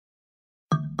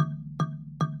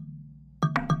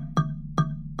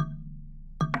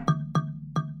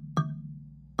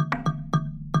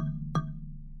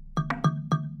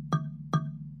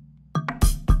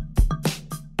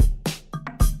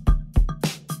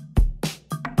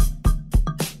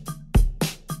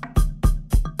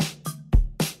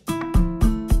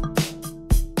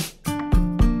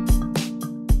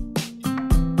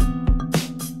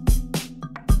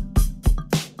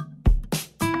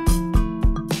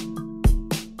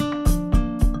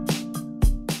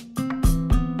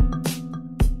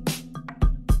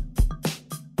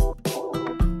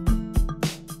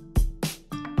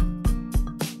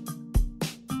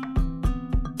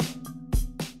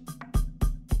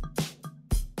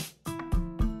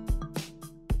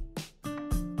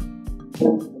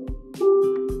Goodbye,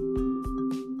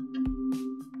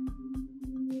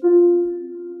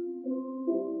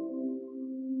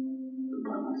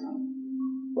 my son.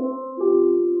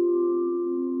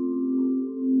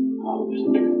 All hopes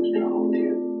and dreams travel with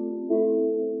you.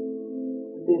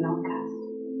 I'll be an outcast.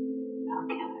 I'll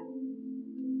kill him.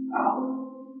 How?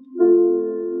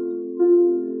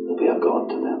 You'll be a god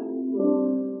to them.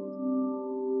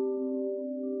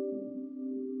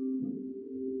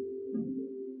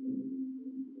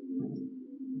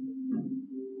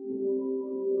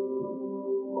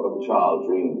 What if a child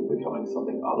dreamed of becoming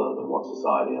something other than what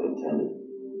society had intended?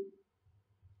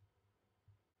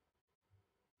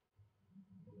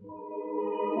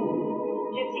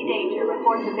 Gypsy Danger,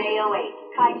 report to Bay 08.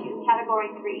 Kaiju, Category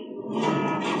 3.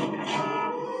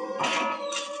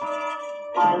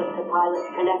 Pilot-to-pilot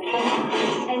connection.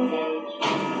 Engage.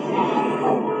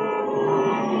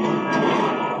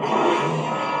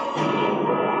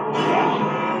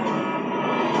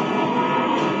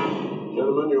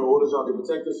 Gentlemen, your orders are to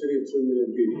protect the city of 2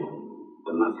 million people.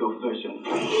 Then let's go fishing.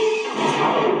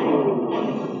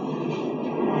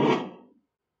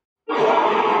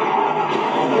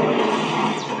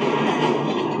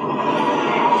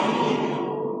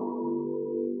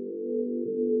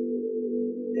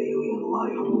 Alien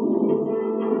life.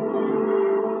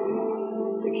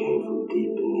 They came from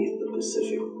deep beneath the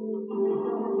Pacific.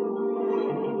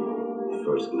 They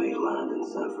first made land in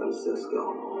San Francisco.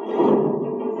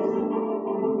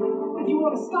 If you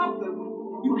want to stop them,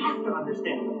 you have to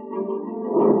understand them.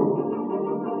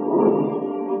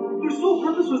 Their sole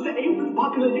purpose was to aim for the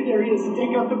populated areas and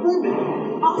take out the vermin.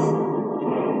 Us.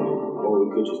 Or we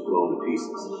could just blow them to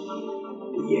pieces.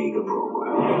 The Jaeger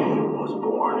program was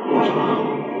born.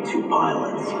 2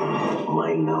 pilots,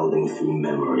 mind melding through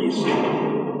memories,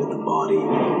 with the body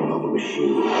of a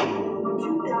machine.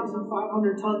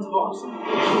 2,500 tons of awesome.